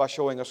Himself by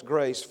showing us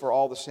grace for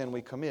all the sin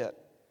we commit?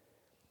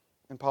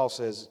 And Paul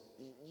says,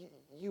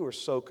 you are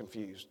so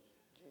confused.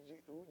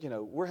 You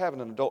know, we're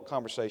having an adult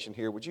conversation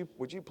here. Would you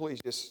please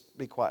just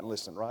be quiet and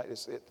listen, right?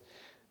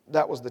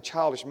 That was the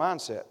childish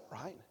mindset,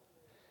 right?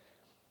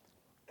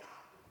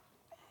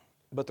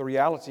 But the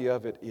reality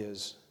of it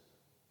is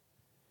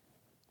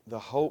the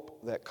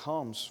hope that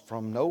comes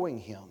from knowing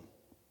Him,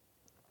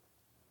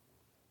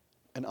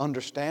 an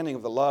understanding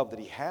of the love that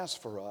He has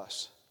for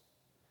us,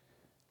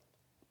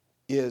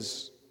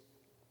 is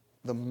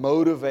the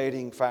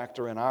motivating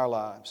factor in our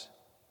lives.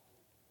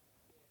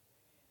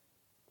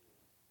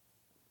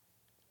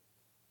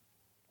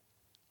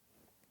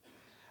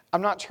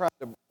 I'm not trying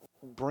to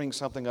bring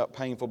something up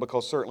painful,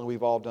 because certainly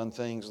we've all done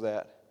things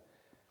that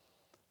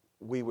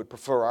we would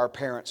prefer our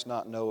parents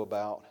not know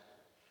about.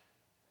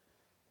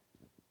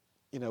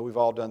 You know, we've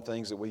all done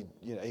things that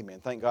amen,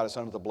 thank God it's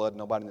under the blood,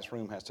 nobody in this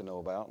room has to know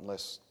about,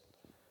 unless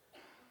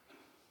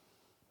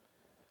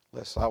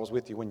I was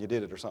with you when you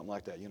did it or something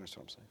like that. You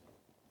understand what I'm saying?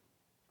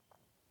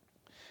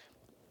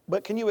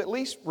 But can you at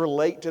least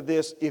relate to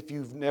this if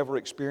you've never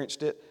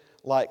experienced it?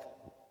 Like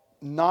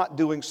not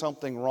doing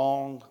something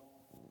wrong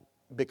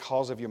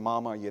because of your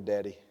mama or your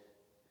daddy.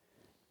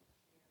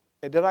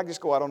 And did I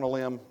just go out on a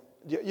limb?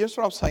 You know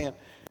what I'm saying?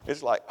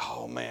 It's like,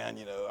 oh man,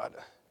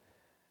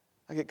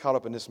 I get caught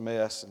up in this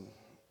mess. And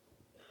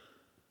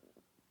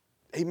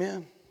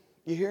amen?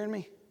 You hearing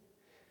me?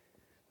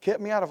 Kept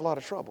me out of a lot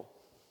of trouble.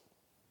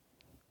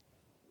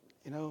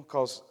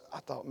 Because I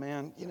thought,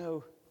 man,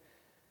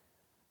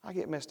 I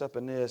get messed up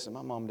in this, and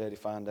my mom and daddy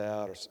find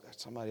out, or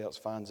somebody else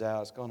finds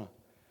out,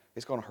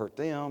 it's gonna hurt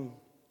them.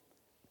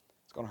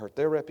 It's going to hurt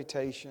their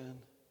reputation.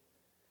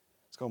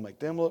 It's going to make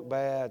them look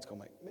bad. It's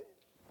going to make.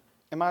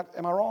 Am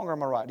I wrong or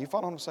am I right? Do you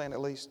follow what I'm saying at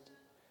least?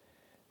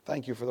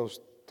 Thank you for those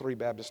 3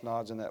 Baptist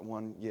nods and that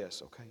one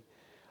yes, okay.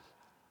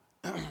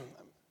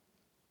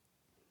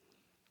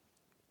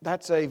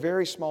 That's a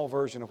very small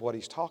version of what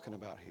he's talking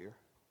about here.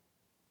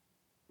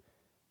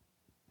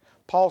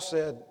 Paul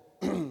said,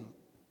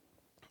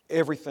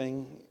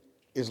 everything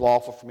is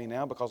lawful for me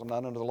now because I'm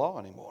not under the law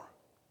anymore.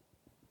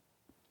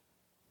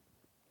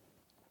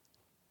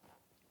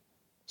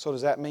 So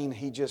does that mean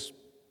he just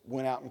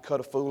went out and cut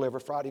a fool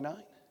every Friday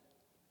night?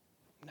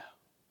 No.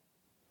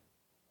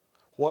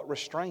 What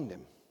restrained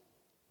him?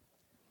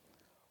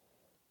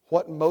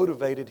 What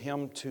motivated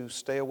him to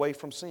stay away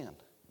from sin?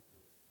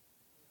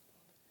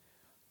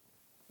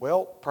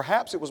 Well,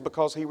 perhaps it was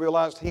because he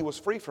realized he was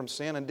free from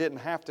sin and didn't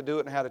have to do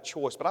it and had a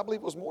choice. But I believe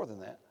it was more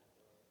than that.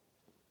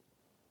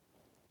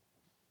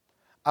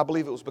 I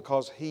believe it was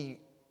because he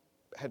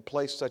had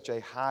placed such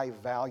a high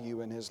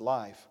value in his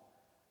life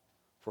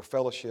for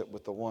fellowship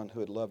with the one who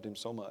had loved him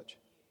so much.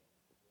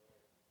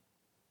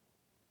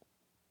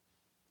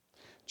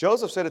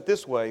 Joseph said it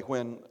this way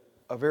when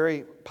a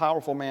very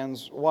powerful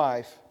man's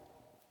wife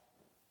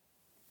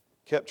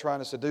kept trying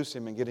to seduce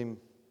him and get him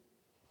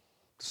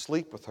to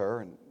sleep with her.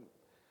 And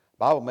the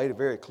Bible made it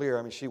very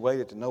clear. She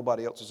waited till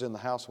nobody else was in the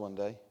house one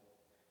day.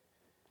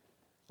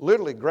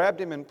 Literally grabbed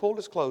him and pulled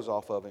his clothes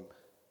off of him.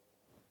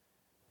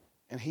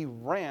 And he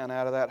ran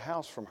out of that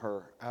house from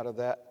her, out of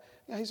that.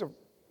 He's a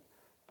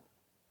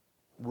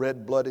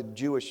red-blooded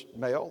Jewish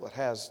male that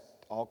has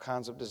all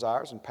kinds of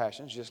desires and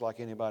passions just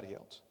like anybody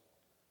else.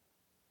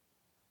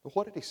 But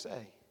what did he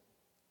say?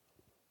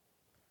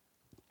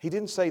 He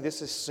didn't say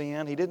this is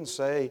sin. He didn't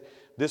say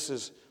this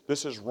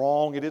is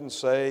wrong. He didn't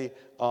say,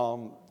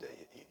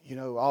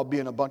 I'll be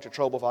in a bunch of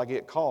trouble if I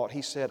get caught.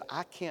 He said,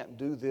 I can't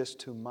do this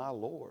to my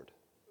Lord.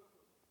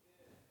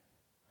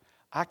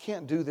 I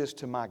can't do this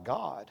to my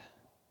God.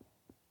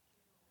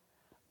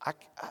 In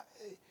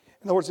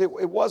other words, it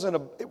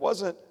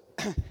wasn't.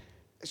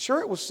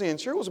 Sure, it was sin.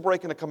 Sure, it was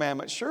breaking a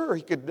commandment. Sure,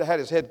 he could have had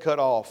his head cut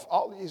off.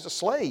 He's a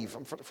slave,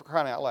 for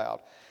crying out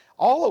loud.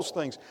 All those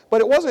things. But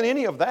it wasn't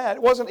any of that.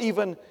 It wasn't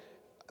even,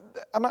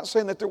 I'm not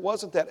saying that there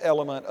wasn't that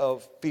element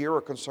of fear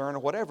or concern or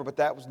whatever, but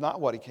that was not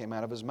what came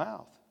out of his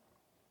mouth.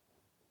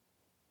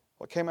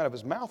 What came out of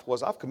his mouth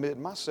was, I've committed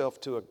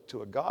myself to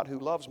a God who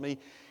loves me,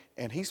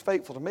 and He's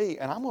faithful to me,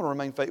 and I'm going to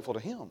remain faithful to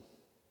Him.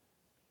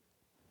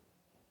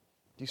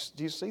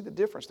 Do you see the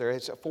difference there?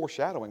 It's a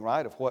foreshadowing,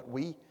 right, of what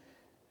we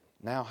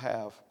now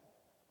have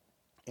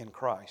in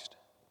Christ.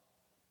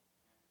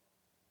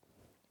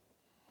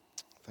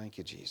 Thank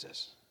you,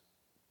 Jesus.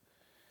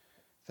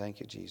 Thank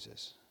you,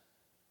 Jesus.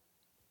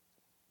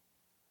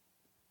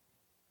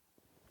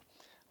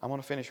 I'm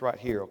going to finish right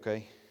here,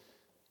 okay?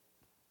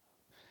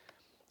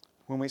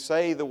 When we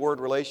say the word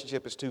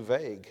relationship is too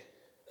vague,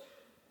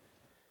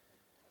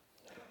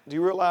 do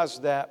you realize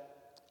that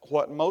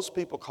what most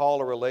people call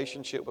a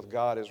relationship with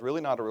God is really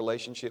not a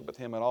relationship with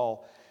Him at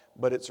all,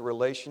 but it's a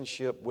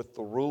relationship with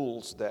the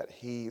rules that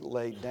He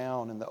laid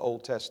down in the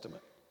Old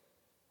Testament?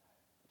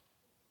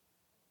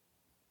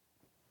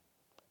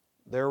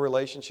 Their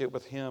relationship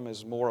with Him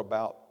is more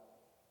about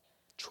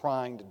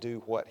trying to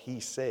do what He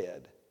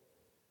said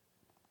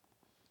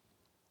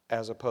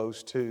as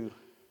opposed to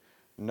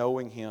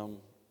knowing Him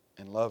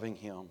and loving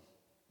Him.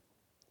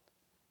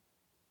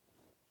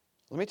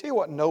 Let me tell you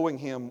what knowing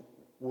Him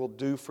will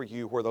do for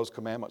you where those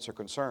commandments are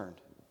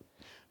concerned.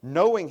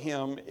 Knowing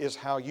Him is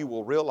how you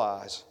will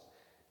realize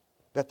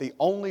that the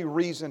only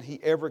reason He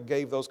ever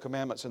gave those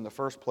commandments in the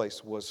first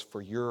place was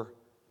for your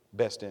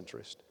best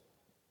interest.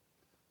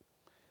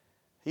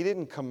 He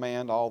didn't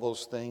command all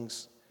those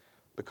things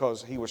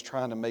because He was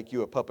trying to make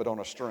you a puppet on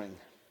a string.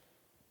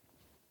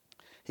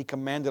 He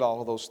commanded all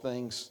of those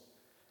things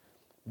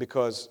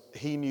because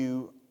He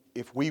knew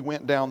if we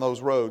went down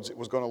those roads, it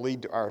was going to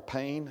lead to our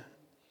pain,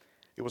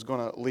 it was going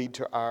to lead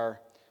to our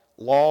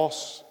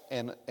loss,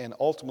 and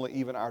ultimately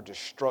even our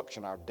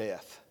destruction, our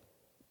death.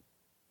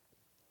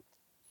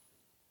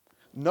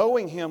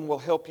 Knowing Him will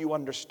help you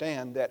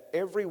understand that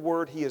every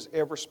word He has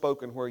ever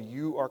spoken where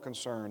you are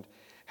concerned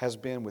has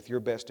been with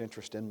your best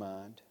interest in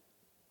mind.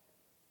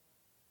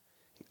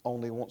 He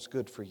only wants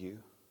good for you.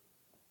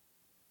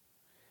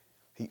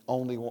 He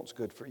only wants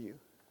good for you.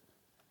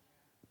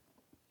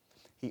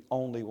 He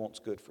only wants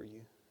good for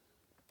you.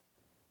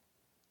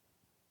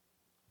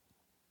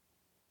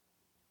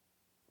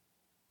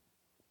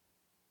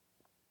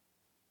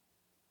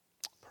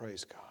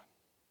 Praise God.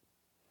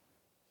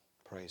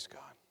 Praise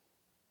God.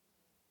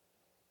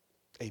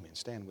 Amen.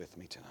 Stand with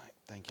me tonight.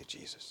 Thank you,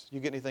 Jesus. You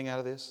get anything out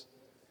of this?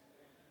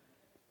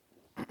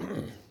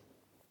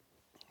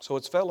 So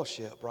it's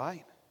fellowship,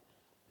 right?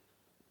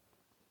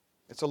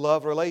 It's a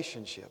love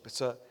relationship.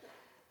 It's a,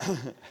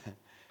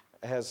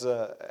 as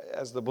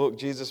the book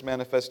Jesus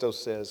Manifesto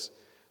says,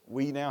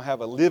 we now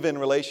have a live-in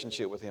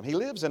relationship with Him. He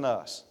lives in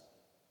us.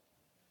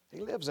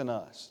 He lives in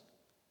us.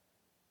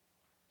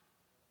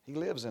 He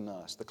lives in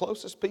us. The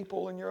closest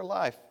people in your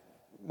life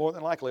more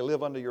than likely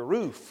live under your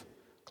roof.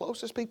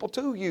 Closest people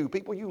to you,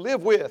 people you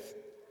live with.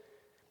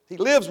 He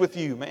lives with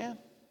you, man.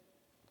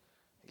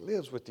 He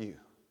lives with you.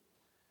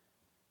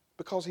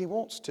 Because He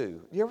wants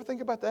to. You ever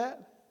think about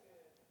that?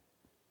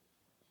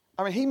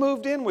 I mean, He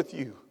moved in with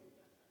you.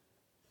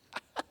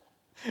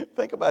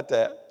 Think about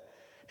that.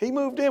 He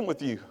moved in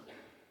with you.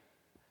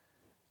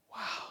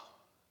 Wow.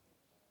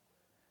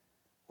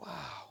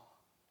 Wow.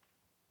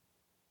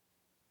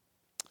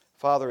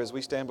 Father, as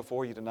we stand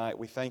before You tonight,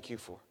 we thank You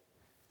for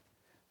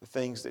the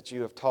things that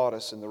You have taught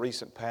us in the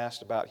recent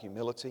past about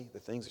humility, the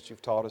things that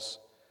You've taught us,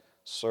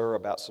 sir,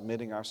 about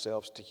submitting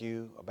ourselves to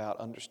You,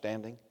 about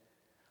understanding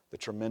the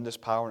tremendous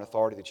power and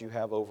authority that You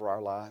have over our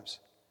lives.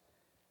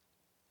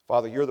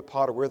 Father, You're the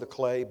potter, we're the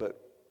clay,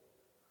 but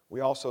we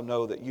also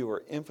know that You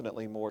are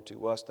infinitely more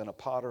to us than a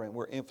potter, and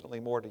we're infinitely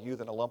more to You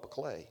than a lump of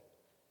clay.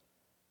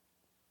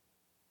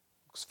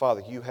 Because,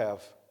 Father, You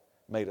have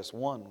made us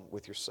one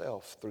with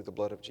Yourself through the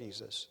blood of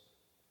Jesus.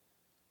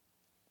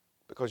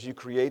 Because You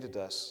created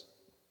us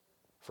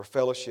for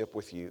fellowship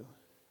with You,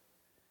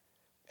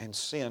 and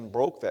sin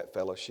broke that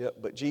fellowship,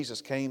 but Jesus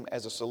came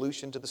as a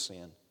solution to the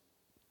sin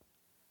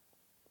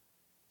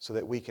so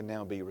that we can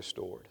now be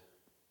restored.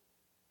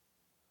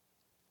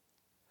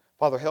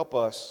 Father, help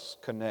us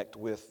connect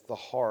with the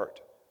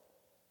heart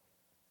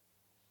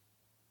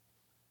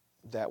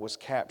that was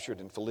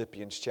captured in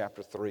Philippians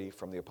chapter 3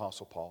 from the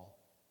Apostle Paul.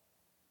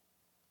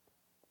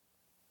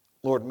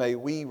 Lord, may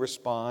we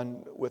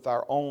respond with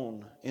our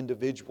own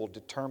individual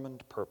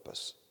determined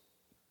purpose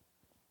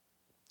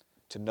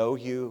to know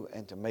You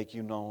and to make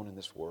You known in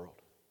this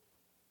world.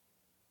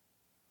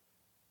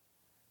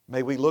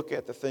 May we look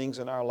at the things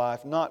in our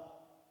life not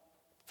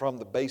from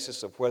the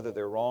basis of whether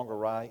they're wrong or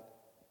right,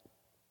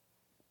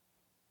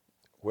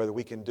 whether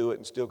we can do it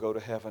and still go to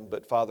heaven,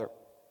 but Father,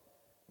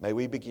 may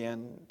we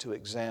begin to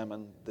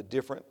examine the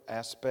different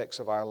aspects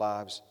of our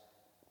lives,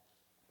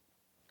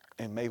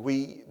 and may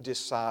we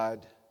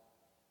decide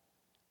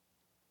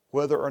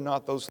whether or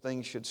not those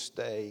things should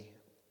stay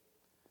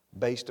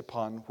based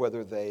upon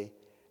whether they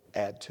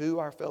add to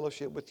our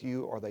fellowship with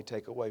You or they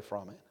take away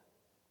from it.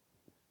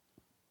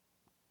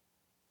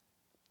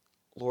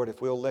 Lord,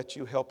 if we'll let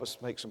You help us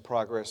make some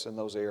progress in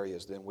those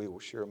areas, then we will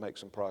sure make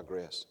some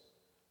progress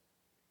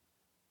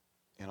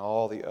in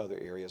all the other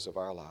areas of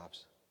our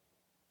lives.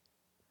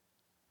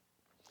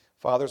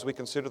 Father, as we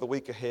consider the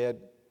week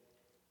ahead,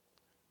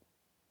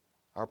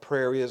 our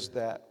prayer is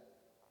that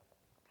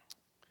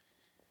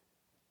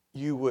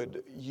You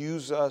would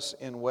use us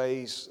in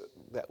ways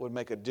that would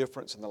make a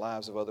difference in the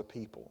lives of other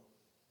people.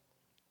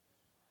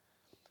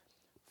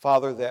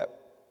 Father, that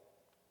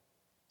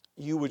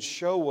You would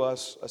show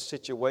us a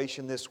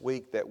situation this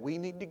week that we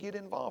need to get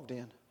involved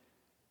in.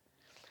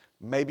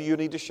 Maybe you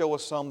need to show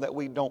us some that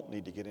we don't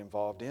need to get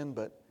involved in,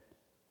 but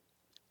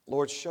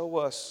Lord, show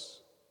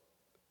us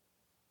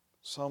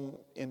some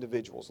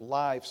individual's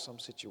life, some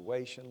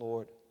situation,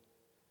 Lord,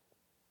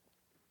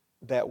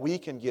 that we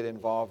can get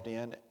involved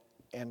in,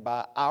 and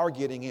by our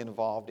getting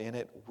involved in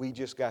it, we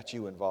just got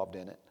you involved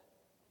in it.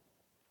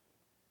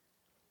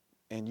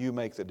 And you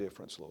make the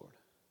difference, Lord.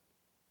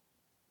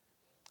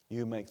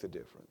 You make the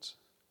difference.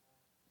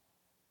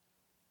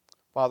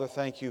 Father,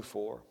 thank you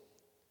for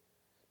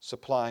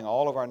supplying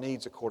all of our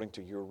needs according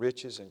to your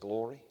riches and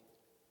glory.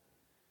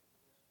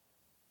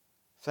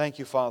 Thank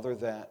you, Father,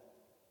 that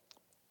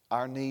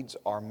our needs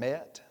are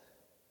met.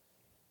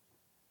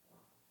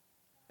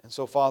 And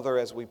so, Father,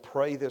 as we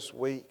pray this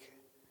week,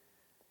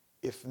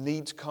 if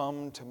needs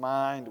come to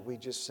mind, we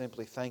just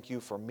simply thank you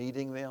for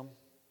meeting them.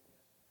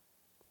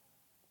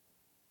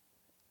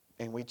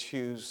 And we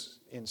choose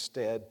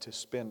instead to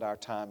spend our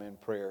time in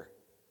prayer,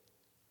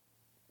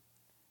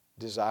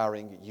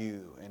 desiring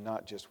you and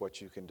not just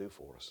what you can do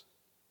for us.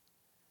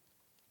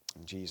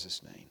 In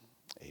Jesus' name,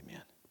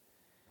 amen.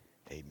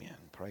 Amen.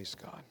 Praise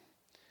God.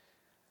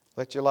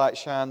 Let your light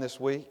shine this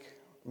week.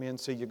 Men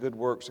see your good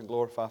works and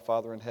glorify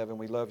Father in heaven.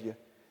 We love you.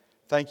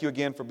 Thank you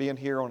again for being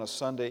here on a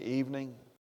Sunday evening.